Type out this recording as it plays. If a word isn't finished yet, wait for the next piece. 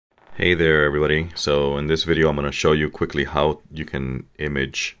Hey there everybody. So in this video I'm going to show you quickly how you can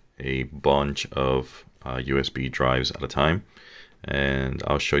image a bunch of USB drives at a time, and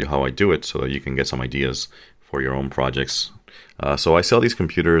I'll show you how I do it so that you can get some ideas for your own projects. So I sell these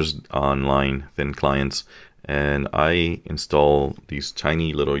computers online, thin clients, and I install these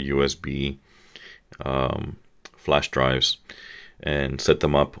tiny little USB flash drives and set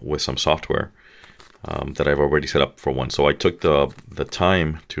them up with some software that I've already set up for one. So I took the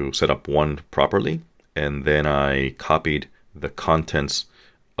time to set up one properly, and then I copied the contents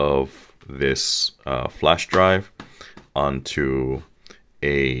of this flash drive onto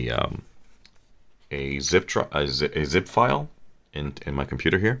a zip file in my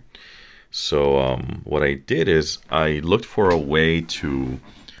computer here. So what I did is I looked for a way to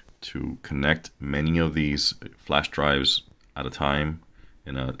connect many of these flash drives at a time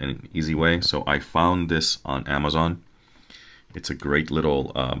in an easy way. So I found this on Amazon. It's a great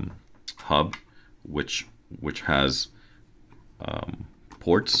little hub which has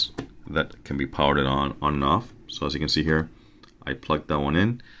ports that can be powered on and off. So as you can see here, I plugged that one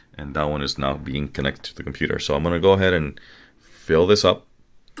in, and that one is now being connected to the computer. So I'm going to go ahead and fill this up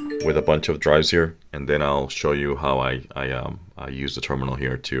with a bunch of drives here, and then I'll show you how I use the terminal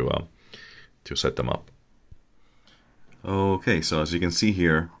here to set them up. Okay, so as you can see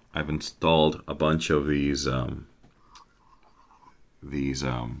here, I've installed a bunch of these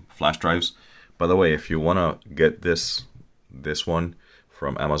flash drives. By the way, if you want to get this one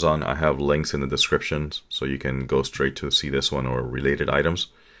from Amazon, I have links in the descriptions, so you can go straight to see this one or related items,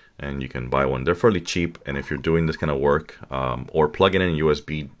 and you can buy one. They're fairly cheap, and if you're doing this kind of work or plugging in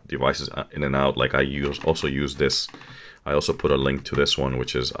USB devices in and out, like I also use this. I also put a link to this one,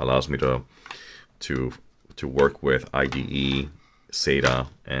 which allows me to work with IDE, SATA,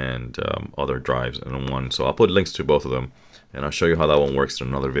 and other drives in one. So I'll put links to both of them, and I'll show you how that one works in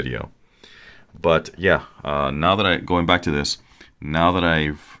another video. But yeah, going back to this, now that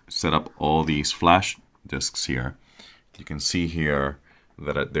I've set up all these flash disks here, you can see here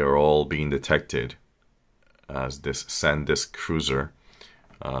that they're all being detected as this SanDisk Cruiser.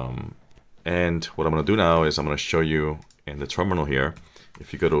 And what I'm going to do now is I'm going to show you in the terminal here.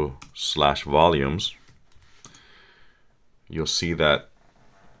 If you go to /volumes, you'll see that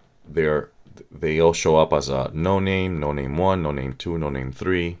they all show up as a no name 1, no name 2, no name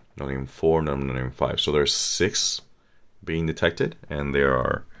 3, no name 4, no name 5. So there's 6 being detected, and there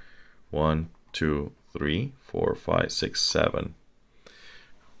are 1, 2, 3, 4, 5, 6, 7.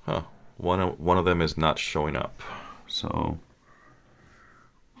 One of them is not showing up. So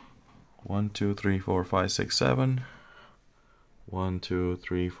 1, 2, 3, 4, 5, 6, 7. 1, 2,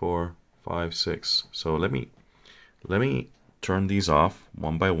 3, 4, 5, 6. So let me turn these off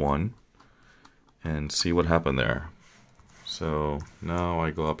one by one and see what happened there. So now I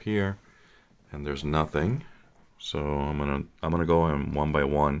go up here and there's nothing. So I'm gonna go in one by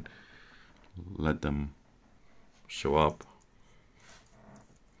one, let them show up.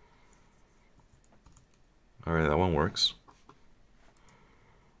 All right, that one works.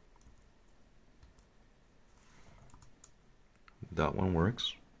 That one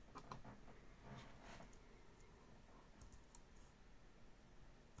works.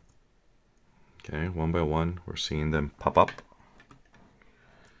 Okay, one by one, we're seeing them pop up.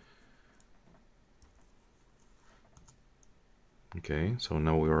 Okay, so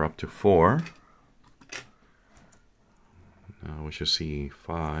now we're up to 4. Now we should see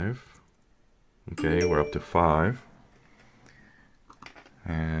 5. Okay, we're up to 5.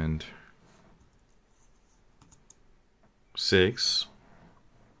 And 6.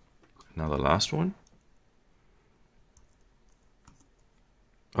 Now the last one.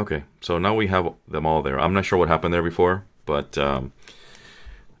 Okay, so now we have them all there. I'm not sure what happened there before, but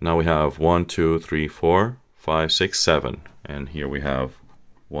now we have 1, 2, 3, 4, 5, 6, 7. And here we have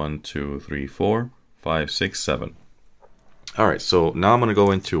 1, 2, 3, 4, 5, 6, 7. All right, so now I'm going to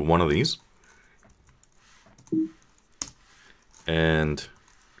go into one of these. And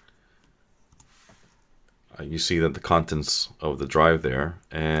you see that the contents of the drive there,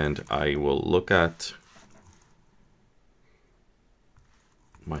 and I will look at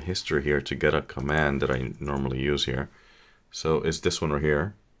my history here to get a command that I normally use here. So it's this one right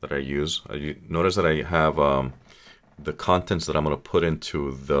here that I use. Notice that I have the contents that I'm going to put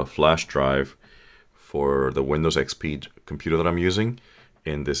into the flash drive for the Windows XP computer that I'm using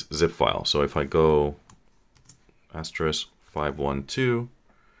in this zip file. So if I go *512,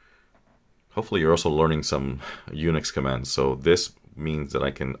 hopefully you're also learning some Unix commands. So this means that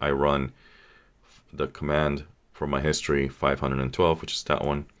I run the command for my history 512, which is that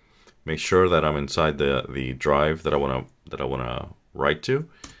one. Make sure that I'm inside the drive that I wanna write to,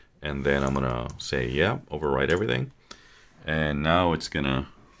 and then I'm gonna say, yeah, overwrite everything. And now it's gonna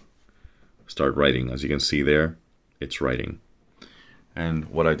start writing. As you can see there, it's writing. And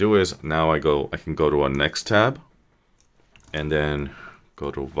what I do is now I can go to a next tab and then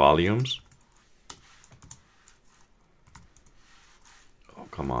go to volumes. Oh,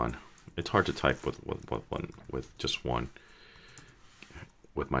 come on. It's hard to type with just one.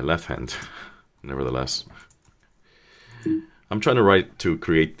 With my left hand, nevertheless. I'm trying to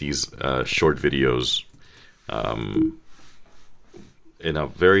create these short videos in a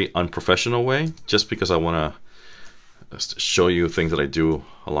very unprofessional way, just because I want to show you things that I do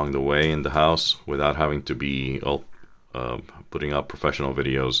along the way in the house without having to be putting up professional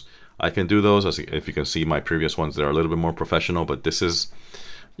videos. I can do those, as if you can see my previous ones, they're a little bit more professional, but this is,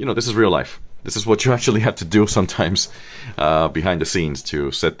 this is real life. This is what you actually have to do sometimes behind the scenes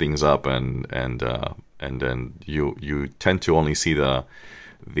to set things up, and then you tend to only see the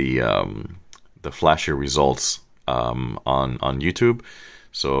flashy results on YouTube.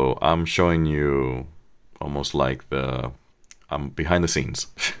 So I'm showing you almost like I'm behind the scenes.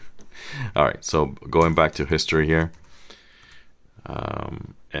 All right, so going back to history here,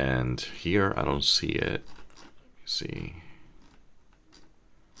 and here I don't see it. Let me see.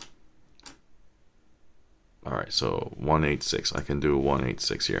 All right, so 186. I can do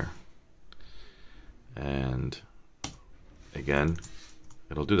 186 here, and again,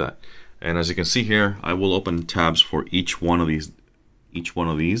 it'll do that. And as you can see here, I will open tabs for each one of these,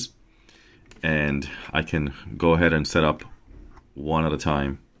 and I can go ahead and set up one at a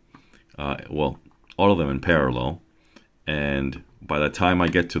time. Well, all of them in parallel. And by the time I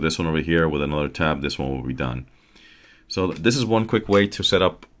get to this one over here with another tab, this one will be done. So this is one quick way to set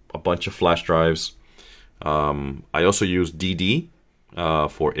up a bunch of flash drives. I also use DD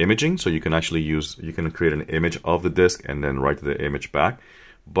for imaging, so you can actually create an image of the disk and then write the image back.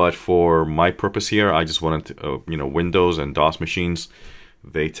 But for my purpose here, I just wanted to, Windows and DOS machines,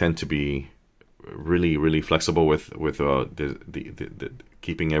 they tend to be really flexible with the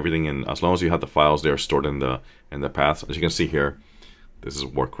keeping everything in. As long as you have the files, they're stored in the paths. As you can see here, this is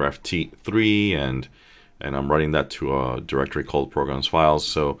Warcraft 3, and I'm writing that to a directory called Programs Files.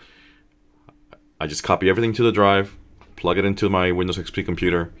 So I just copy everything to the drive, plug it into my Windows XP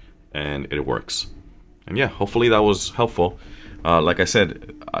computer, and it works. And yeah, hopefully that was helpful. Like I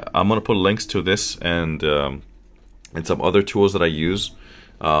said, I'm gonna put links to this and some other tools that I use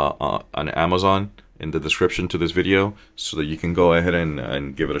on Amazon in the description to this video, so that you can go ahead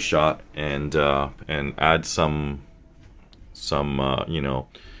and give it a shot and add some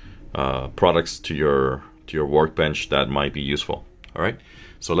products to your workbench that might be useful. All right,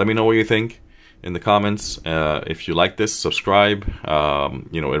 so let me know what you think in the comments. If you like this, subscribe.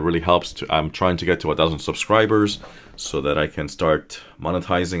 It really helps. I'm trying to get to 1,000 subscribers so that I can start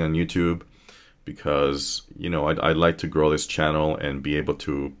monetizing on YouTube, because I'd like to grow this channel and be able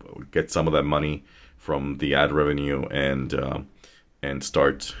to get some of that money from the ad revenue and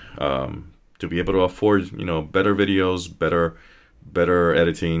start to be able to afford better videos, better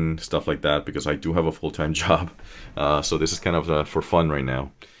editing, stuff like that, because I do have a full-time job. So this is kind of for fun right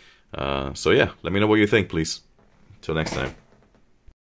now. So yeah, let me know what you think, please. Till next time.